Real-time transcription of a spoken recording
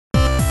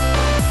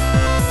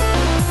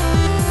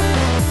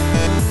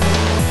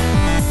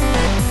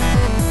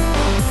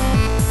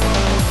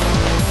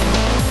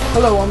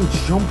Hello, I'm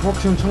John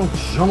Proxy on channel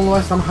John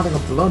West. I'm having a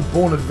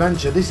Bloodborne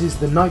adventure. This is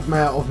the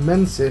Nightmare of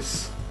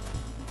Mensis.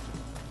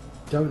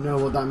 Don't know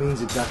what that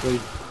means exactly.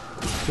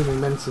 I'm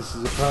assuming Mensis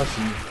is a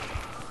person.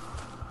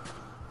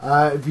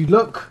 If you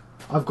look,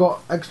 I've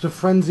got extra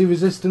frenzy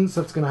resistance.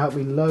 That's going to help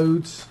me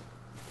loads.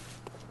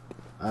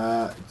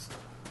 In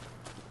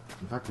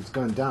fact, it's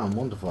going down.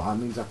 Wonderful. That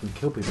means I can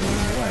kill people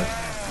along the way.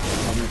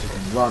 I can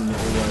just run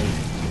all the way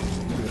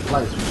to the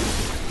place, which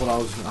is what I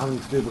was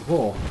having to do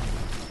before.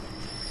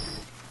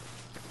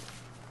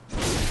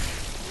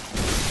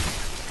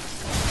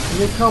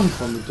 Where they come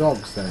from, the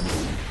dogs then?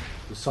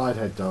 The side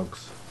head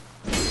dogs.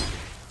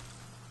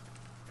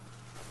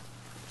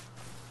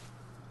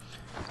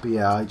 But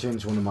yeah, I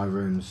changed one of my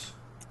rooms.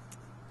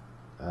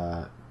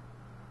 Well,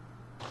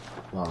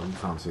 you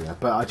can't see that.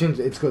 But I changed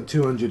it. It's got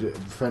 200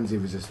 frenzy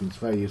resistance.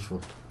 Very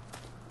useful.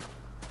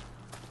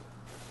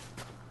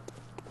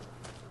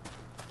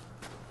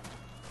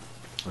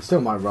 I still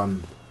might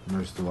run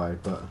most of the way,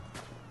 but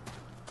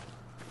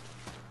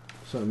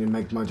certainly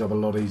makes my job a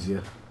lot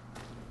easier.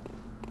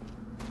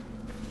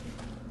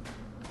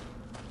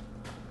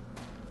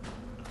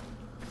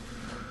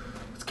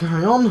 Let's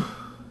carry on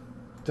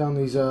down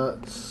these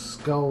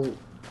skull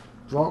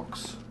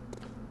rocks.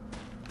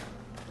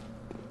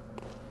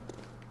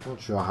 Not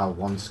sure how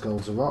one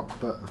skull's a rock,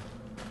 but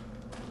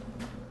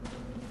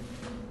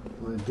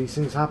well, these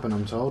things happen,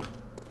 I'm told.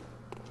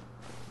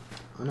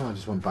 I know I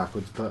just went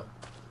backwards, but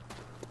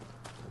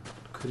I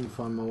couldn't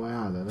find my way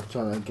out of there. Let's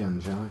try that again,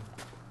 shall I?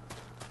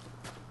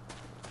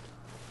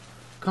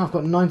 God, I've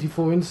got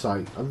 94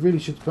 insight. I really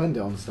should spend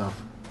it on stuff.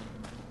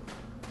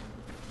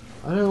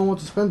 I don't know what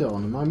to spend it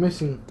on. Am I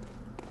missing,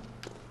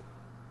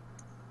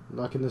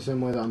 like in the same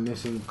way that I'm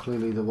missing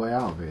clearly the way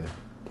out of here?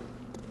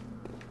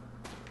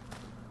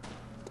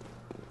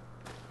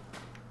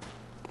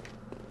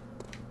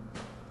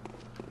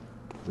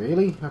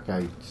 Really?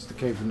 Okay, just a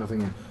cave with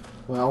nothing in.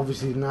 Well,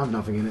 obviously didn't have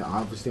nothing in it. I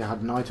obviously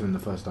had an item in the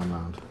first time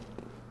round.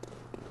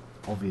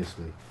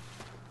 Obviously.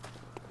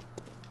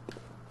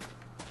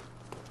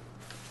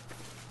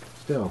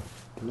 Still,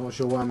 I'm not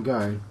sure where I'm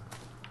going.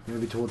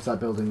 Maybe towards that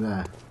building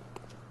there.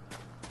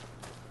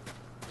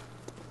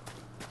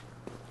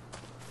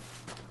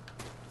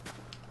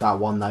 That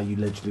one that you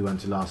literally went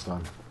to last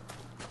time.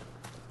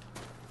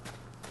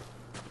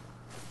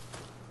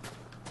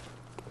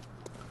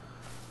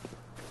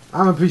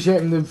 I'm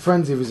appreciating the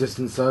frenzy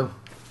resistance though.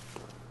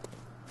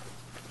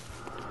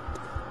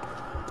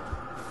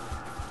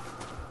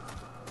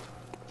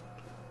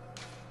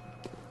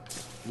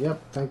 Yep,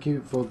 thank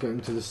you for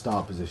getting to the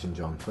start position,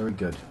 John. Very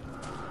good.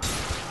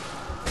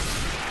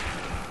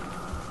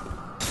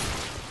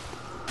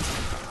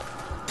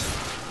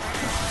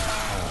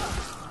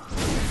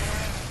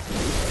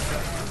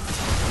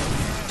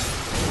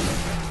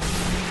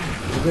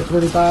 It gets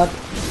really bad.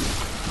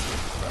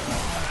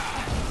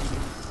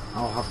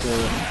 I'll have to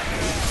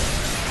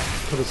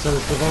put a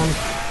sedative on.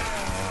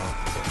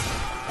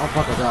 Oh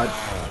fuck, I died.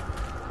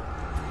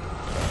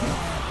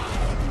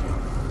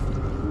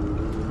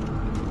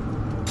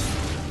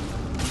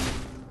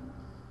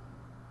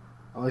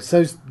 Oh,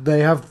 so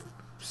they have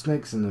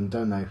snakes in them,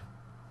 don't they?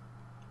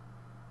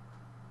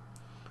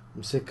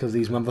 I'm sick of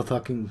these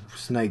motherfucking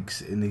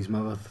snakes in these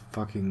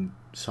motherfucking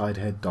side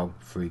head dog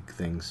freak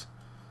things.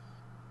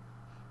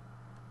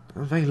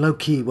 A very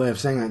low-key way of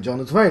saying that, John.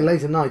 It's very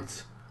late at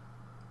night.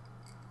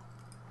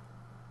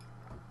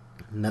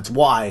 And that's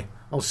why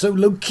I was so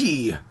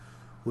low-key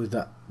with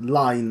that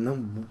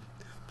line.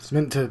 It's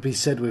meant to be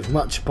said with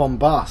much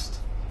bombast.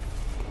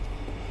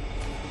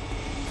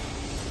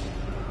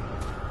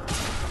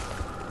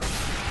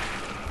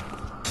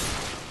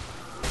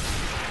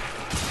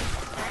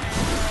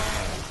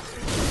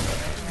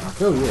 I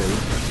feel you.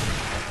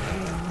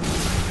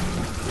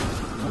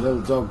 A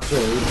little dog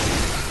too.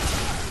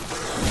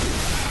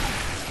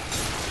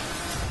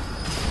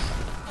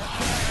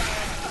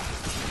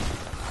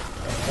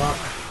 Fuck.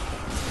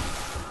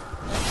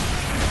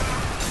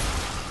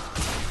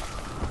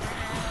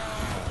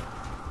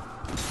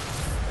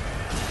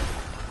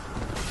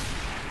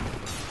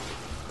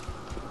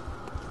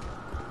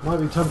 Might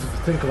be tempted to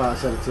think about a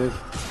sedative.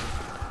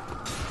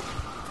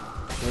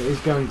 It is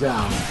going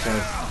down, so.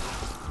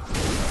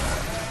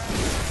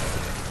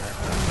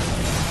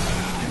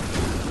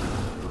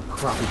 Oh,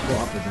 crap, he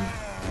caught up with me.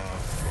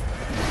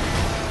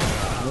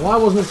 Well, I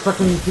wasn't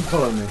expecting him to keep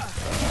following me.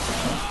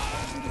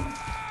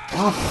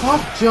 Oh,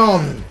 fuck,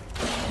 John!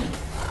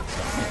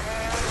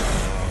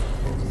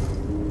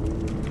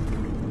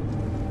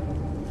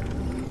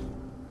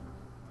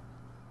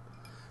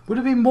 Would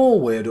it be more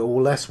weird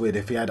or less weird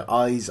if he had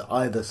eyes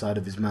either side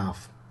of his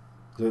mouth?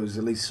 So it was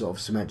at least sort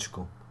of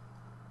symmetrical.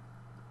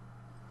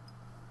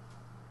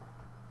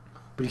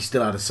 But he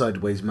still had a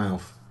sideways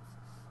mouth.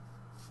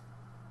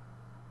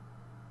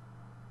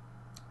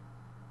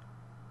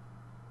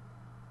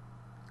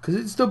 Because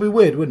it'd still be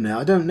weird, wouldn't it?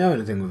 I don't know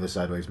anything with a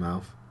sideways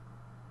mouth.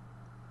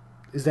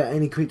 Is there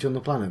any creature on the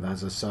planet that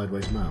has a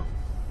sideways mouth?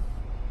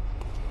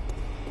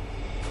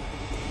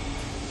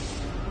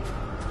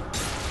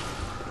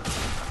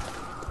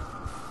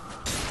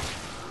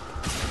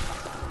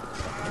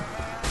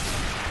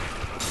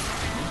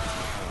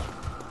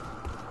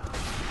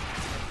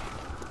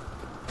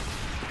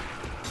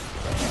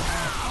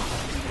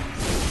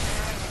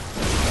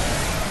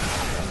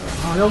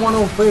 I don't want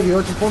all three of you,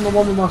 I just want the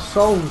one with my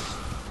souls.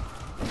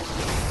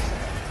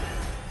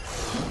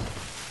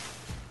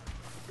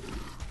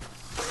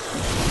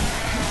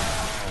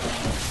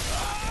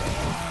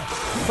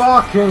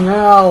 Fucking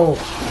hell!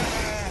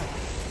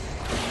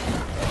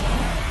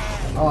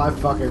 Oh,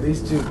 fuck it.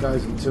 These two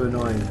guys are too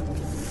annoying.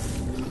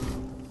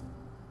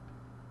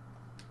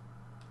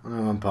 I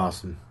know I'm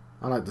passing.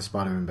 I like the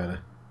Spider-Man better.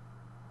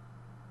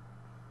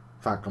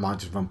 In fact, I might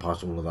just run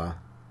past all of that.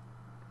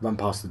 Run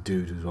past the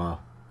dude as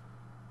well.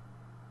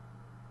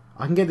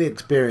 I can get the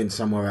experience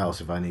somewhere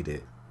else if I need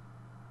it.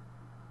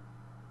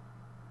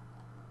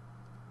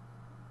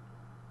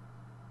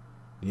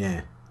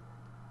 Yeah.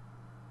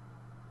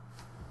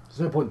 There's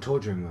no point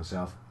torturing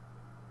myself.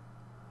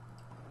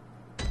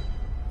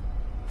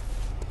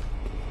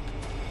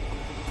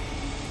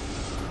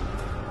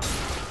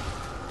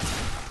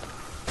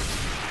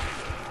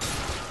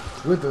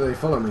 It's weird that they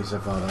follow me so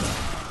far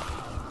though.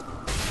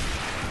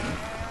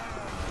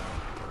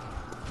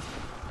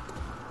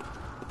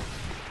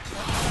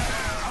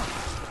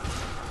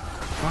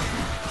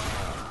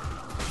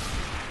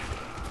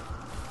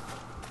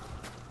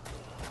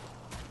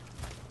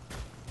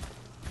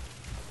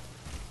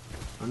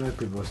 I know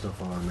people are still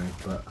following me,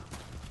 but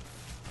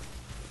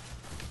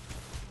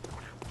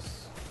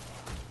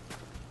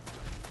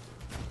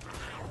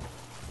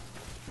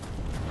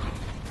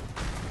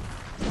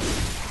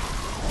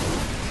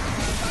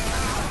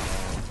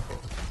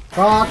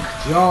fuck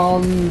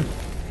John!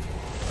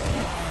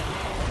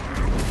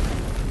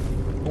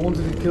 I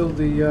wanted to kill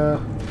the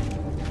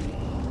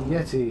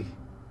Yeti.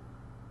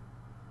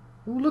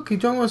 Oh look, he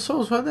drank my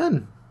souls right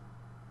then.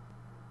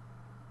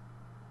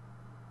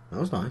 That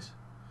was nice.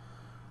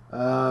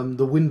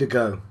 The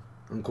Wendigo.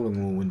 I'm calling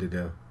him all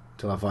Wendigo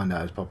till I find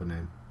out his proper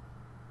name.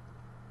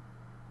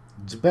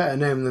 It's a better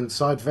name than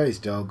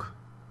Side-Faced Dog.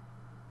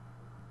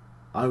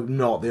 I'm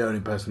not the only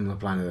person on the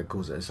planet that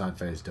calls it a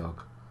Side-Faced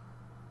Dog.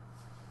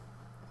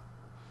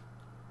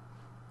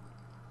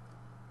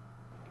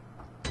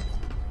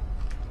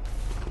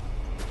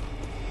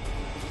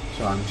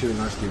 Sorry, I'm chewing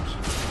ice cubes.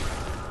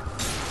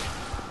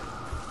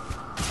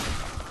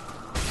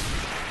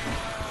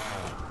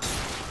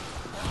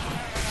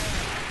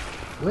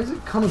 Where's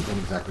it coming from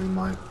exactly,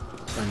 my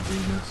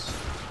frenziness?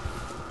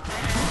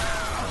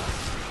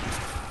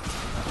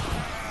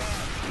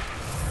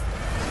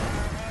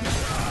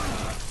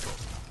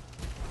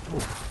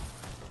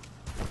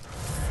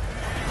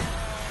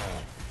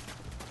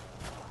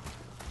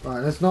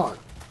 Right, let's not...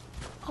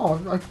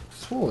 Oh, I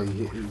swore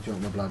he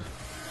drank my blood.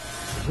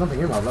 There's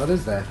nothing in my blood,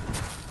 is there?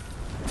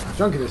 I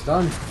drank it this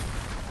time.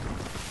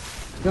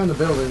 Let's go in the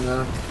building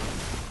there.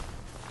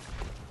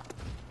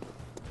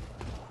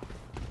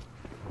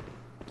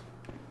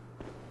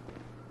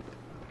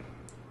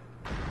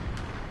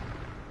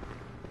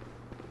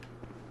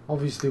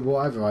 Obviously,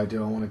 whatever I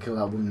do, I want to kill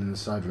that woman in the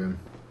side room.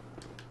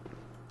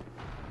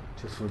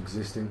 Just for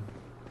existing.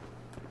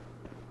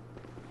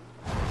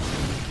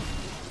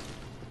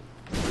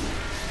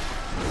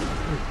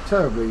 It's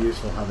terribly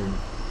useful having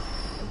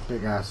a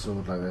big ass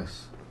sword like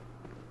this.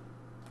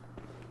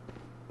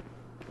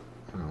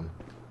 Hang on.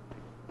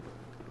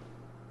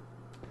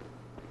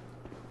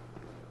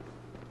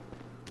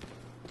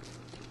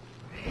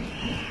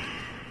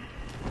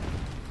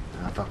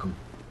 Ah, fuck 'em.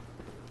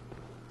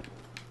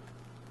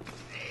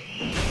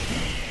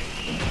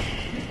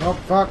 Oh,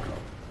 fuck!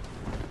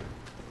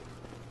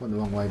 Went the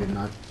wrong way, didn't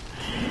I?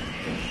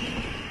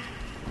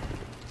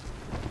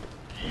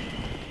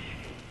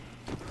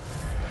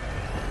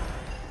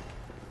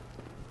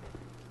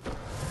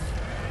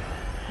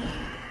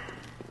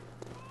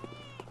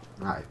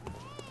 Right.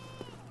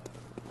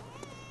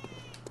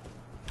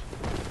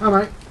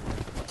 Alright.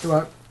 Good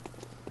work.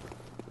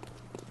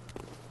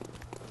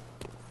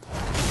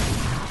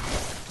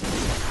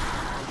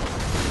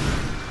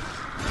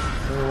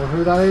 Don't know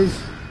who that is,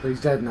 but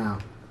he's dead now.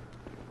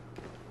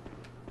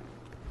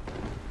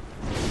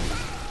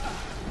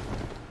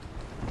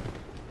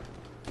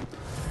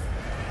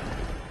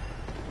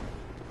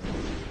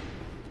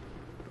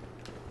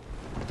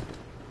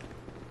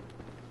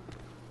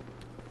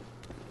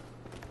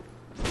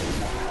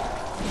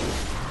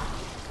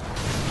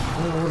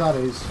 I don't know what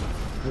that is.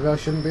 Maybe I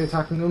shouldn't be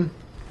attacking them.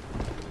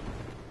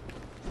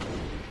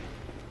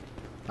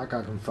 That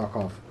guy can fuck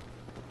off.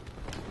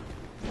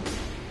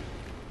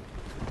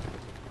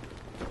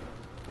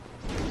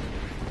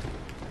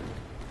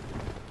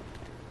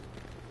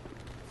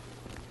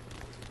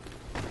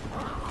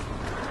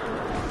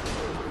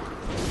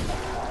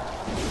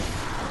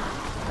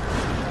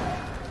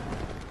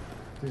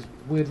 This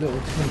weird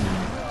little tin.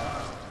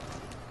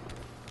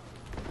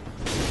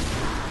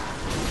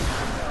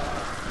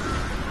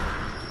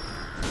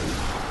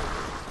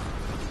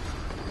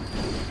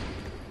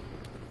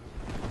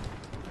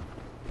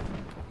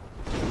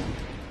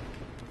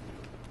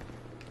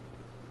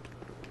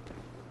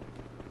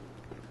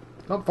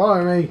 Stop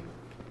following me!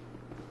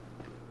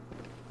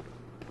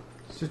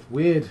 It's just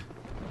weird.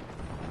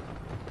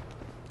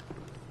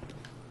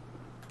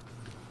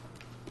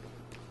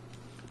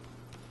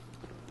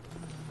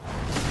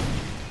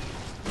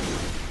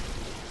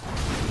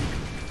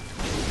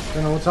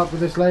 Don't know what's up with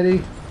this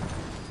lady.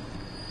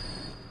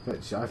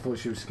 But I thought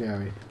she was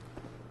scary.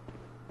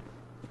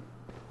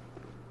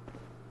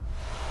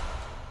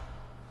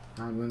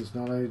 And wins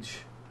knowledge.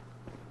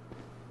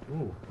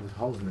 Ooh, there's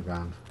holes in the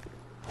ground.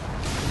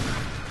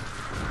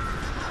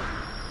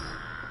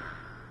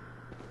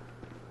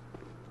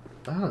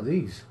 What the hell are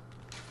these?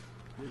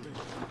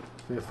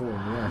 Fearful,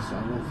 yes,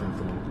 I will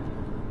fearful.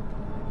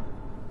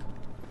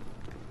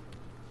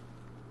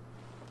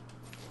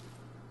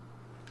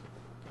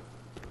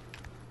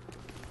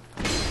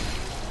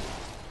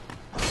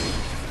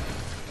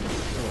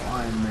 Oh,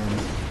 Iron Men.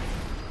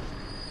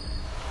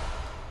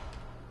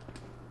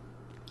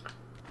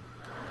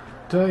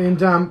 Dirty and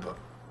damp.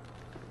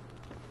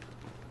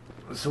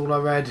 That's all I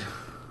read.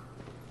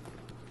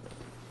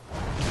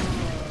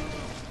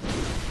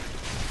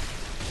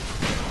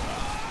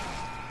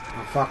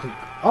 Oh fuck!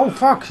 Oh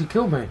fuck! She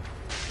killed me.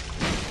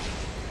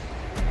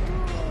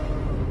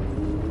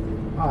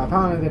 Oh,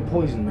 apparently they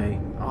poisoned me.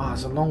 Oh,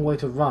 it's a long way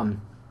to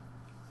run.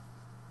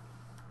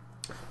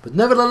 But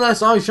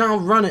nevertheless, I shall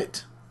run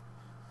it.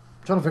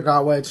 I'm trying to figure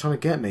out where it's trying to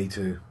get me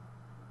to.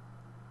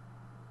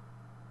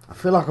 I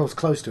feel like I was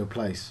close to a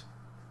place.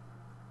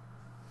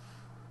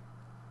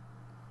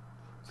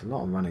 It's a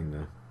lot of running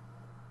though.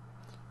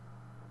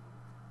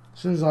 As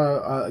soon as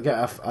I get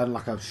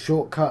like a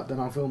shortcut, then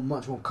I feel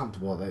much more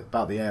comfortable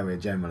about the area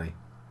generally.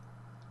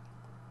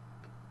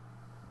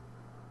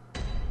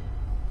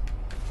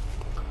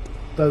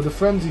 Though the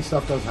frenzy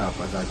stuff does help,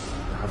 as I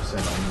have said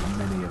on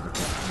many of the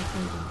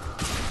occasions.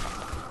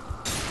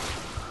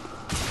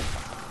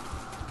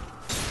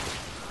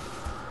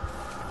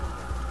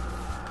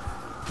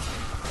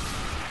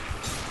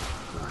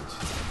 Right.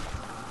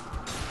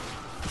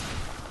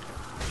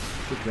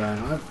 Good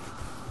going.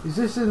 Is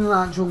this in an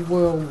actual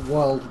real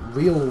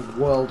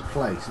world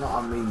place?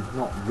 Not, I mean,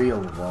 not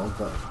real world,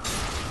 but...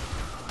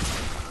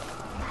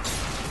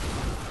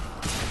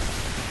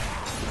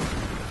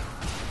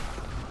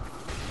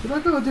 Did I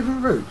go a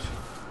different route?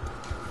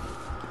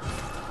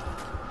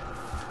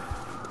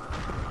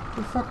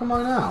 Where the fuck am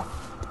I now?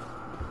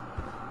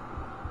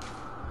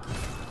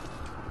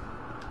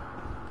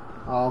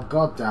 Oh,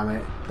 god damn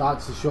it.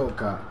 That's the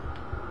shortcut.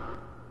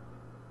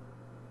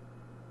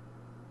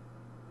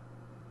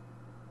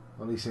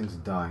 Well, these things are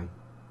dying.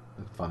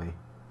 That's funny, at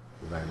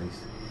the very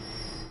least.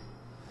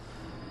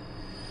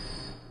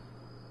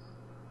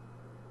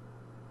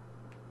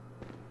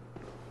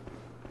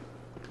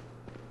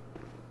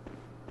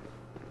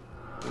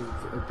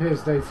 It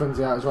appears they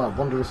frenzy out as well.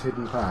 Wondrous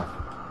hidden path.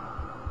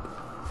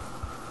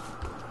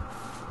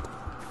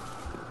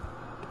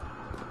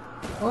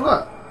 Oh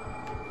look!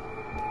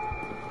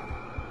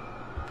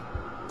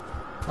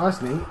 Oh,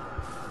 that's neat.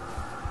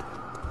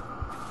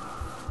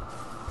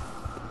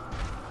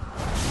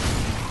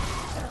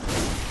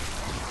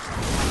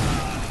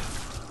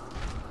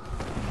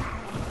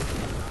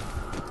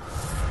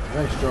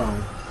 Very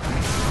strong.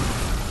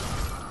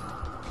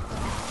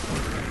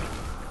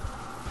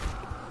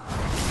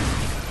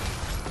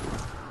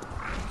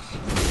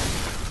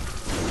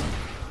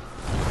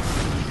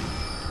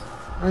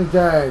 I'm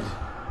dead.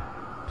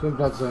 Twin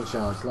bloodstone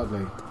shards,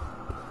 lovely.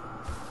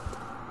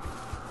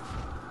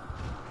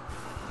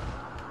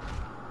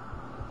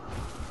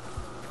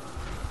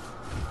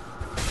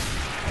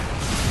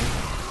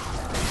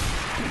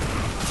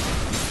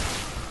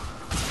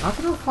 How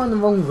did I find the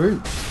wrong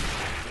route?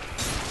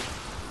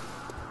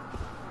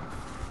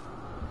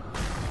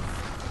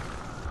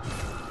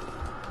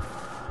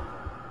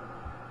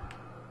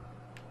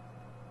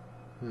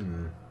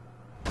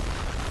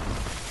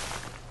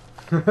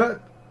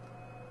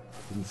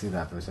 Didn't see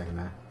that for a second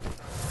there.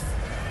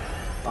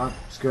 Ah,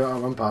 screw it, I'll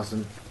run past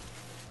him.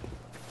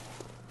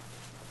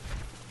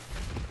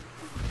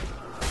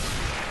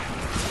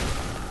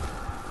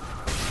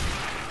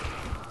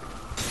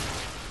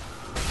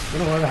 I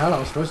don't know where the hell I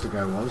was supposed to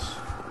go was.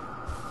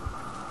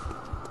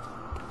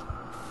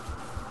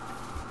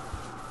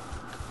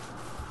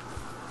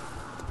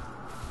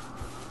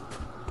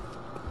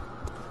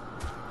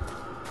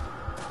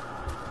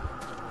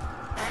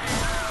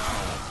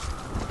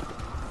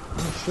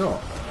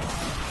 Shot.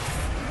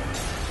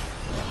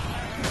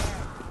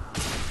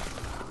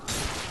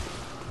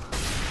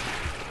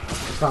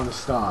 Just found the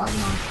start,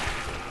 haven't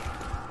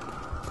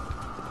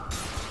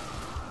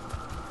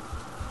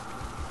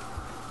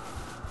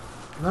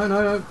I?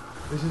 No.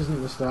 This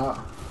isn't the start.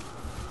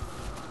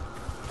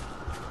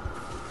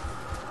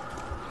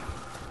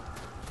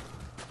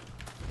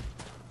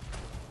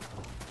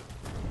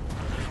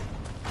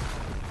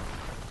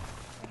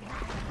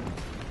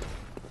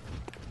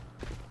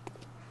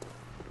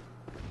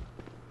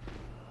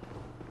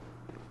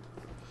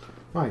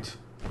 Right.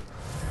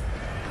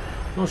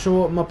 Not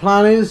sure what my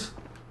plan is.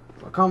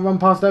 I can't run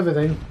past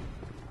everything.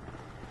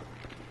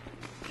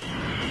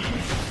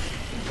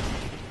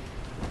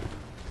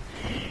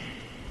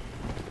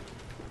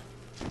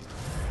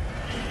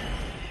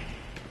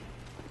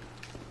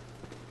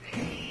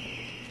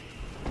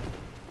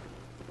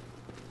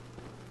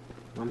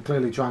 I'm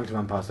clearly trying to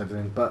run past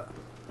everything, but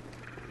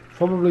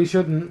probably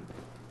shouldn't.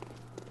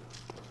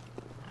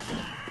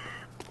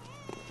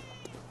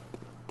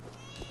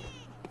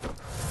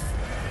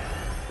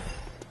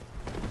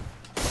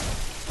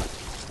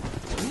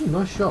 Ooh,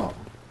 nice shot.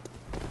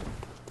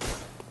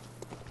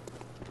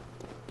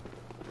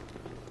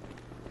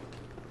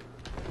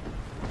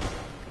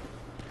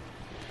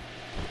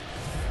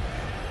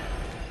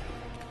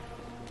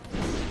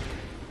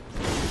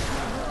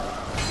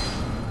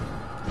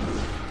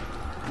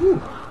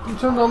 Ooh, you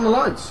turned on the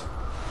lights.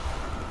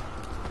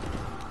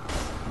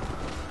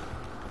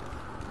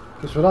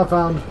 Guess what I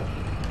found?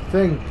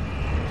 Thing.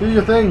 Do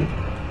your thing.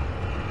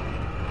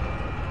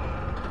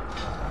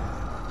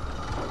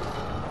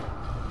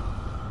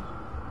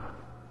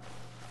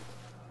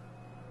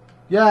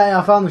 Yay,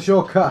 I found the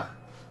shortcut.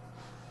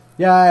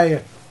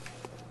 Yay.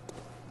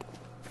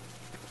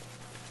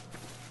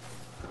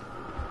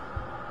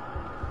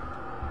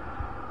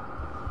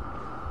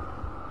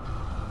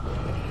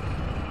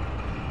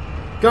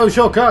 Go,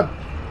 shortcut.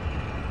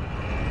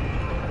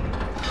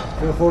 I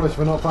feel foolish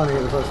for not finding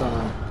it the first time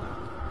around.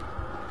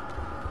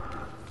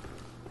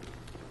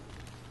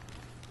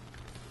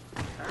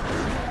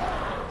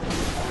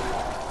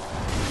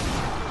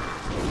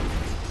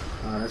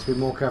 Alright, let's be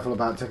more careful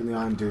about taking the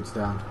iron dudes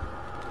down.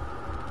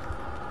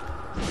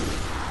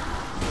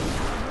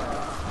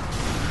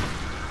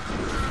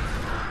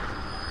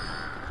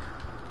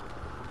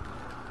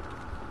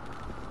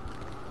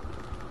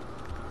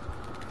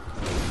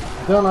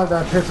 I don't like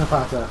their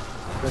pitter-patter.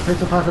 Their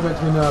pitter-patter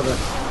makes me nervous.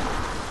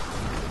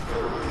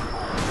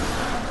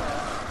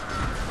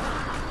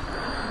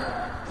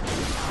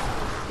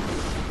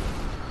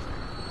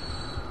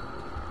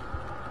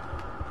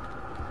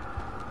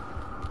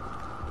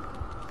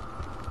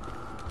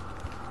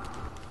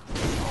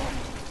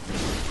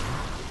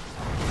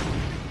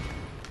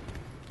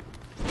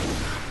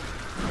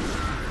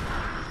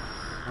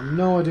 I have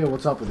no idea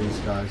what's up with these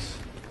guys.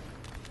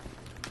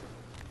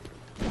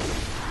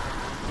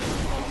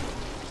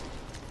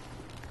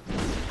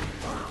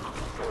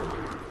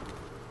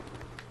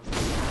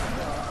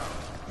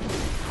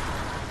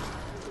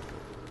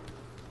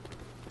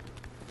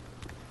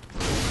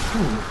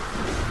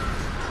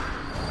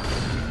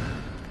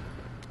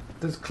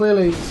 There's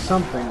clearly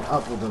something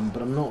up with them,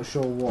 but I'm not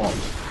sure what.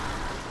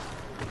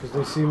 Because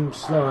they seem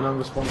slow and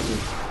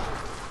unresponsive.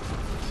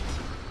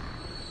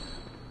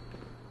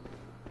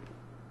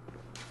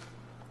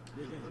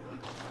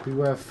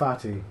 Beware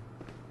fatty.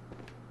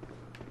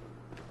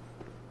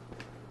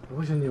 I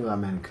wish I knew what that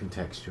meant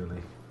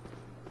contextually.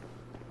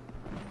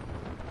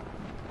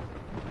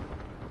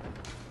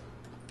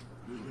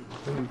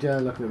 Don't you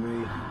dare look at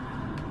me.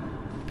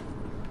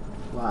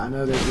 Right, I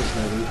know there's this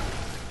lady.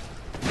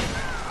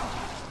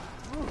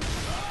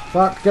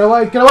 Fuck, get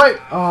away, get away!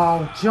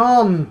 Oh,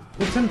 John!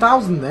 We're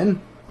 10,000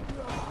 then.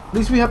 At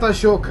least we have that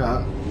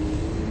shortcut.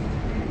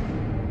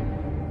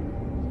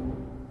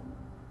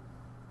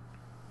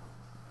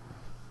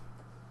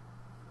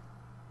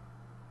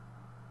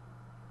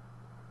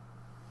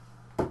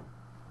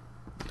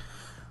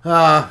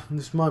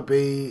 This might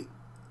be...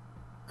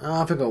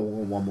 I think I'll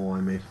want one more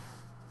in me.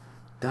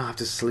 Then I have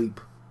to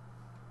sleep.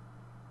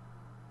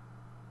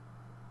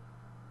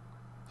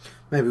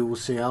 Maybe we'll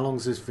see. How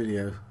long's this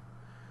video?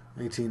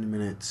 18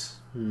 minutes.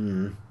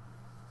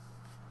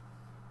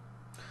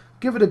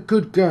 Give it a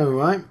good go,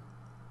 right?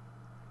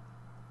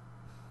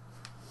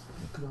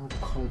 Good old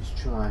college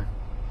try.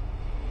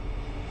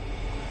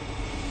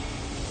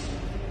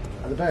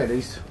 At the very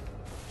least.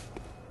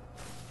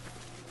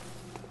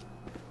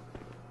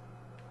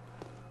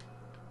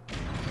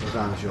 Go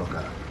down the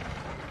shortcut.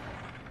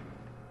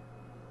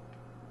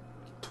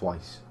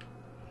 Twice.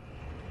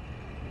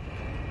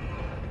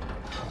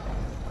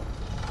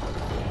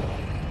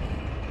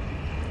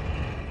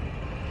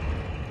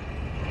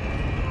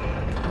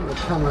 The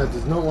camera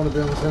does not want to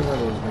be on the same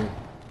level as me.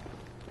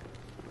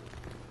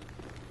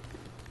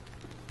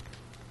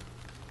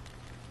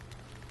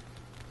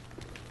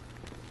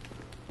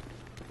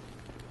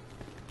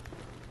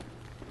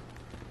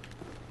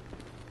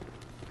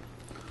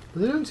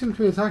 But they don't seem to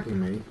be attacking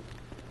me.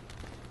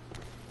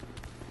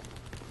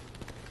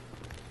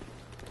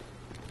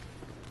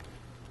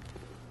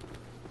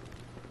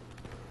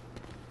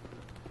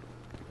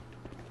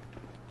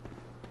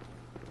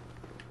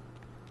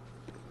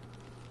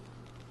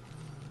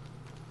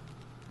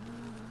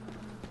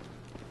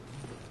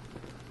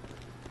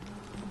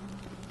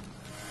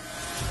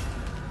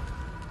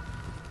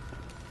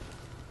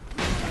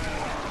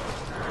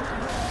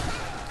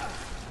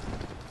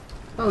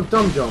 That was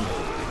dumb, John.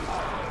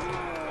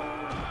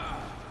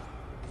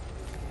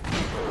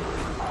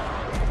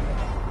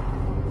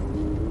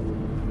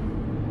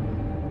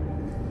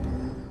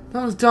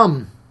 That was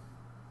dumb.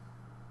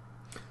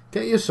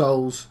 Get your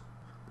souls.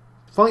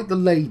 Fight the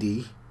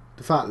lady,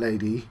 the fat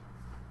lady.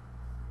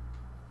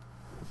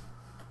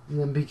 And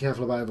then be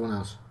careful about everyone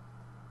else.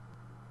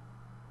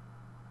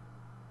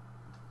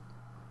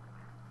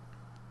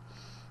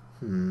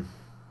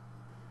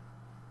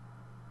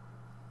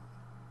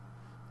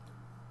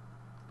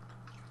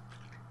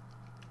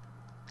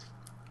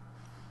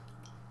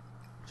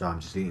 So I'm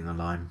just eating a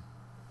lime.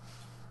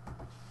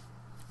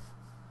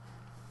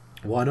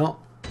 Why not?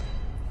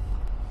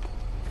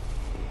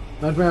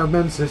 Nightmare of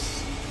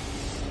Mensis.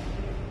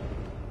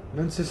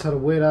 Mensis had a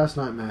weird ass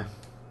nightmare.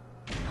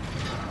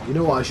 You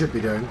know what I should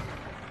be doing?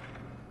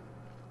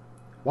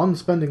 One,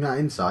 spending that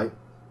insight.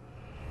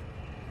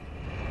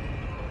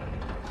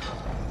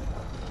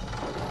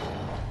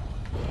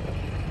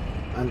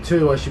 And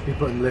two, I should be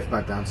putting the lift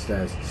back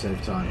downstairs to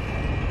save time.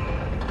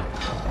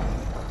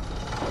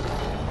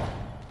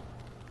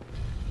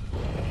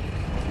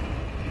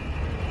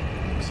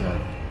 Like so.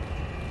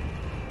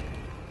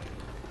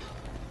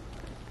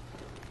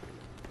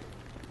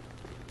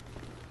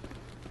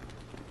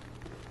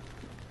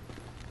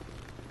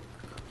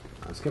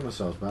 Let's get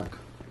myself back.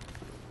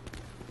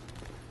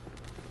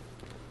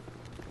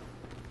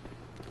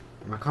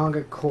 And I can't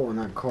get caught in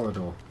that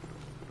corridor.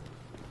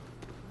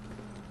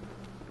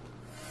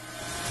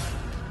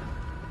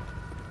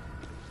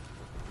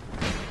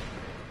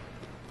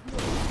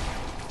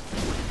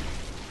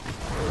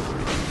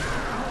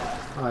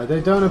 Alright,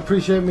 they don't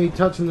appreciate me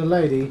touching the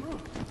lady.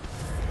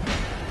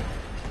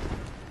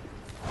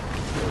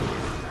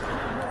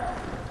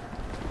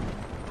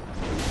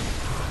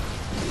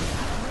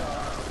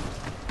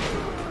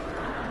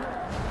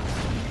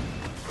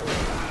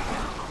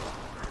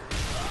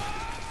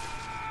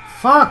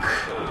 Fuck!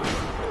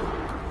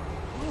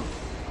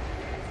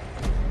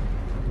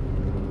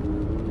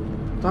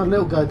 That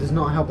little guy does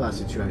not help that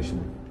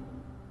situation.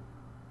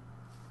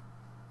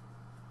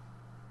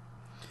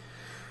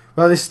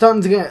 Well, it's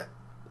starting to get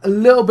a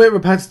little bit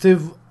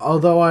repetitive,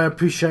 although I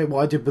appreciate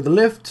what I did with the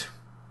lift.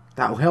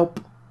 That'll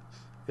help.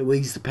 It will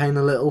ease the pain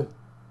a little,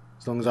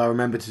 as long as I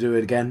remember to do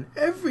it again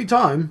every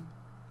time.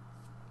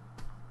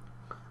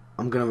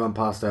 I'm going to run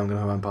past her, I'm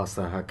going to run past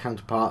her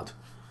counterpart.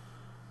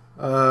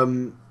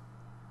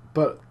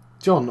 But,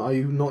 John, are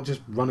you not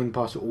just running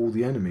past all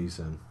the enemies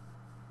then?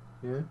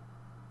 Yeah?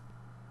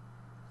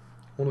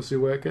 I want to see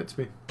where it gets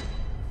me.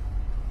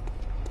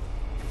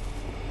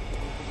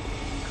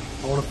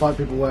 I want to fight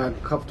people where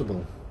I'm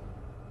comfortable.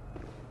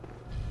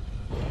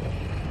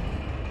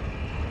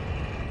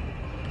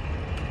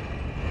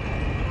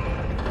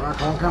 Alright,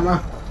 come on,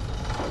 camera.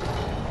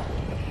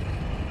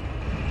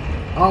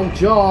 Oh,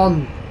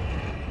 John!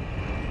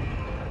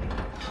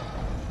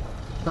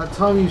 That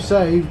time you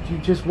saved, you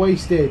just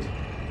wasted.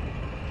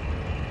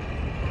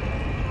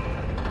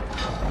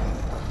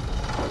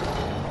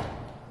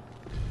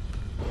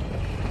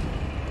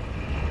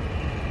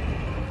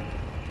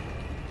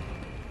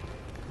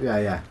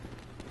 Yeah.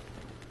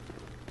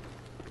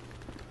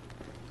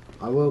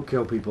 I will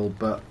kill people,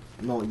 but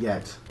not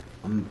yet.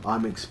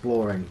 I'm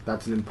exploring.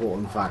 That's an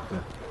important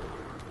factor.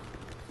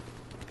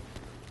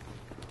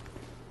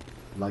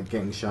 Like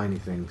getting shiny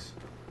things.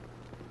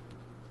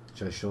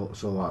 Which I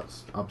saw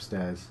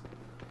upstairs.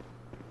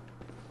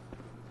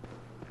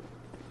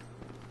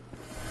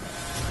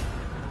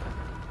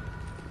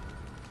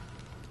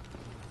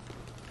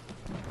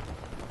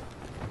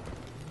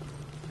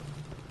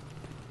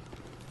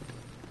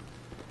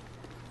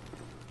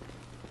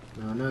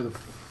 Now I know the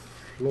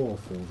floor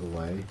falls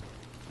away.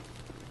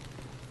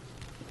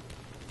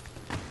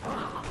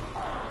 I'm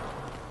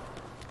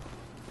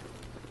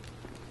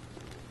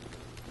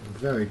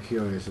very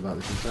curious about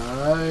this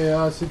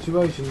entire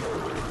situation.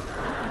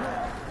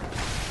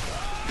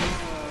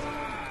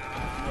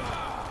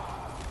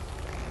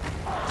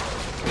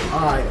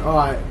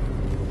 Alright.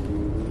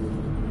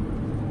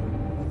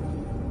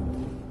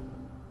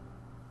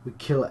 We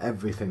kill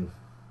everything.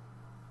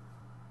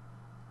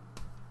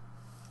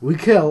 We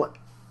kill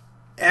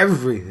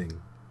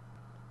everything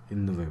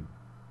in the room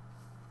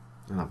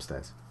and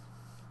upstairs.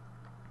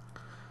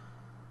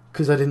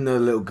 Because I didn't know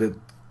little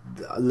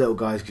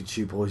guys could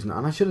shoot poison,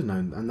 and I should have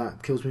known, and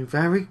that kills me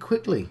very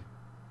quickly.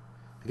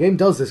 The game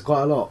does this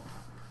quite a lot.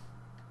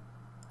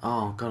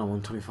 Oh god, I'm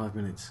on 25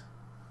 minutes.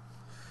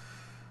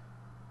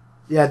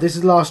 Yeah, this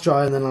is the last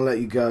try, and then I'll let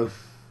you go.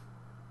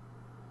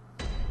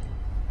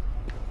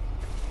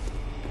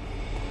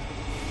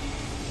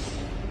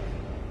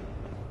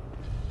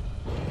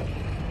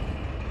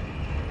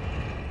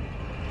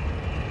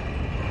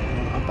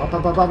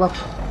 Up.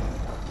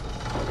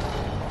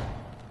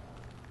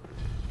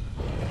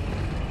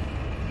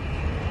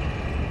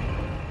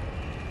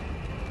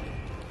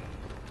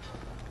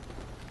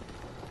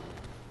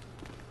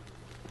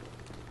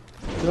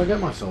 Did I get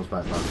my souls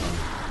back that time?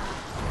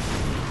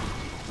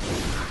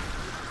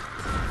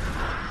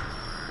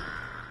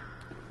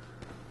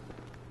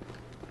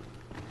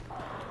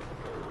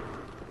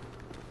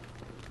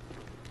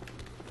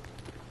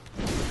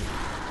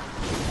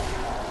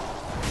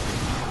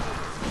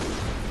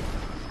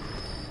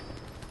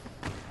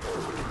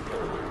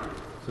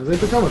 So they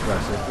become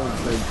aggressive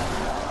once they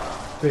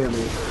fear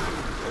me.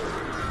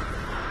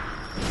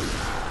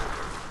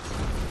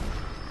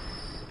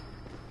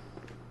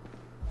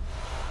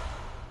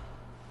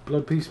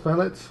 Blood piece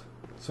pellets,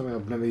 something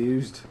I've never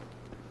used.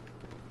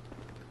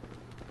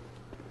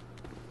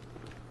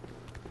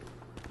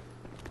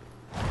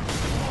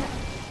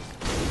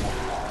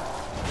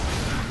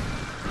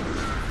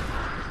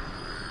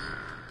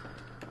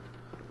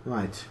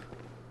 Right.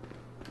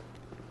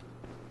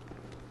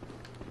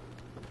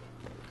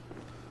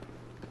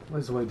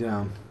 Where's the way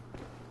down?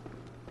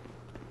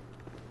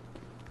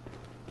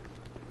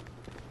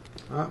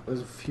 Ah,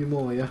 there's a few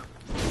more here.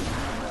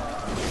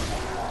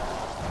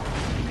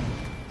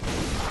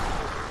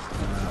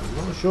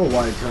 I'm not sure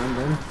why it turned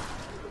in.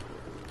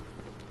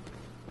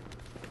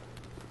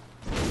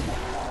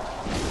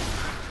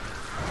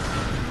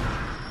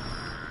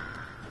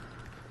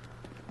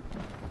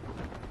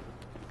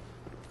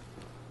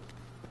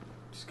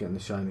 Just getting the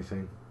shiny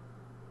thing.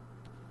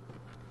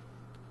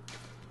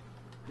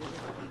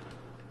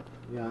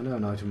 Yeah, I know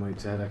an item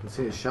waits ahead. I can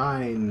see it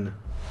shine.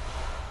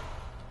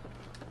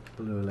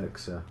 Blue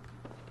elixir.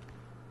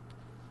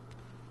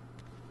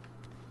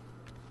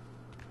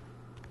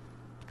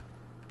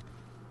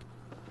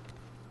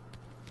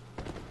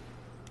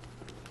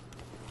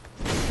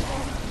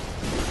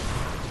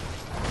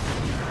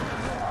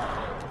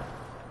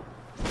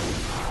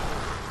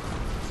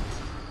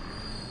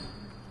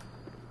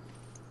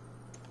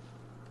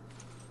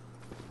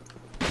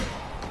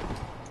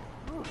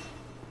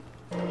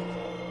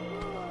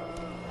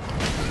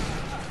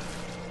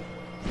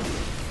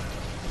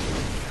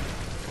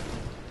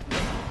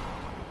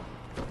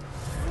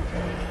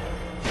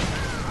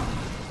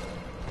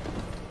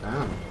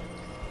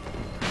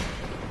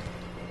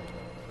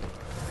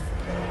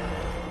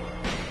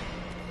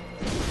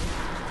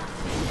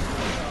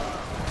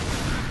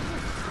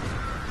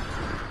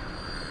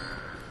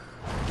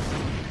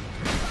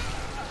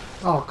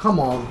 Oh, come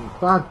on.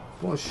 Bad.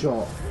 What a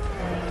shot.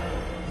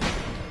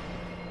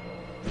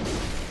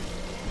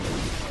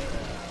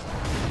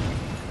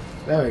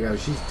 There we go.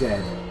 She's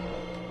dead.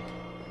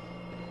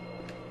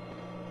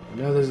 I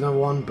know there's another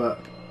one, but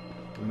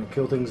I'm going to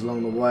kill things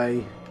along the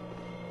way.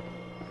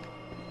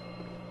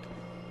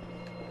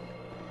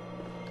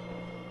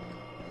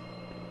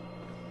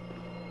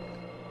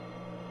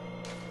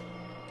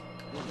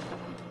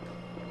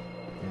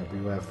 Yeah,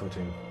 beware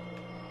footing.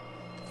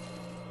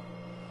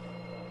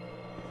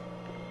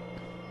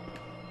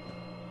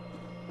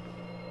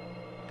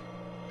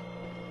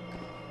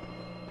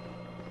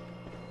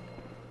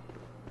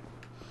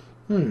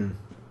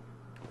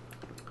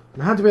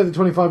 I had to be at the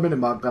 25-minute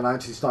mark that I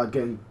actually started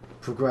getting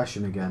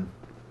progression again.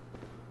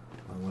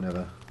 Or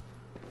whatever.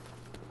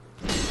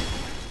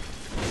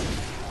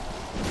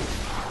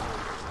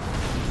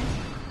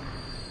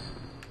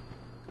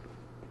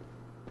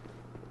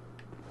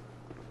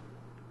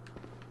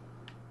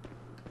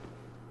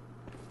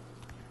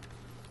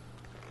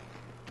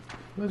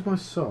 Where's my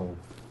soul?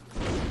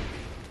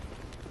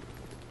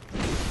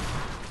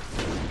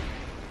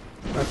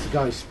 That's the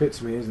guy who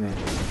spits me, isn't it?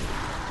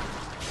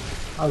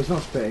 Oh, he's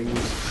not spitting,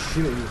 he's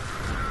shooting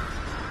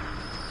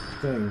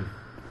thing.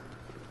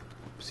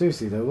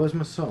 Seriously though, where's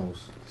my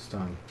souls this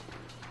time?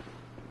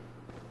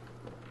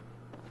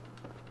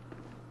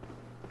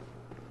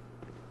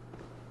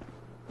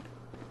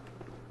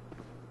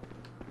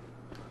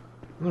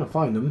 I'm gonna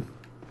find them.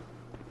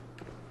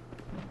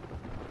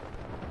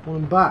 I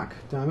want them back,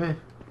 damn it.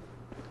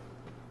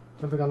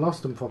 Don't think I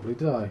lost them properly,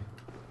 did I?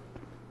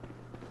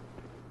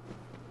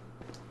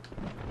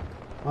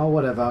 Oh,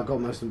 whatever, I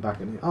got most of them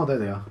back in here. Oh, there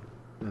they are.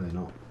 No, they're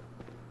not.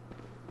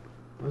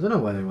 I don't know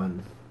where they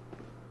went.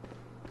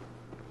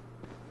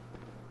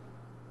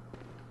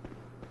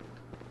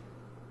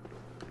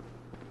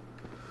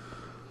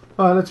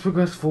 Alright, let's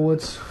progress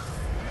forwards.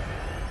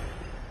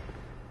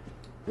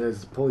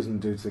 There's poison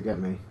dudes that get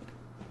me.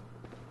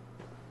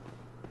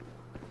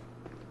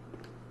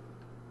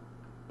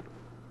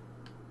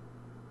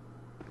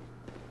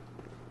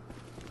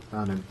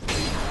 Found him.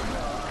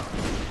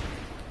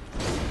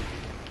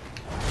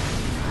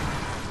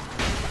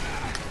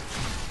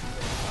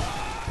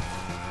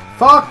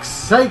 Fuck's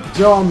sake,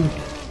 John!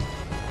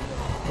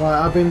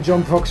 Right, I've been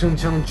John Proxy on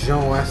channel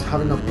John West,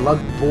 having a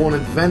Bloodborne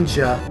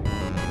adventure.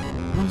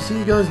 I'll see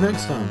you guys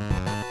next time.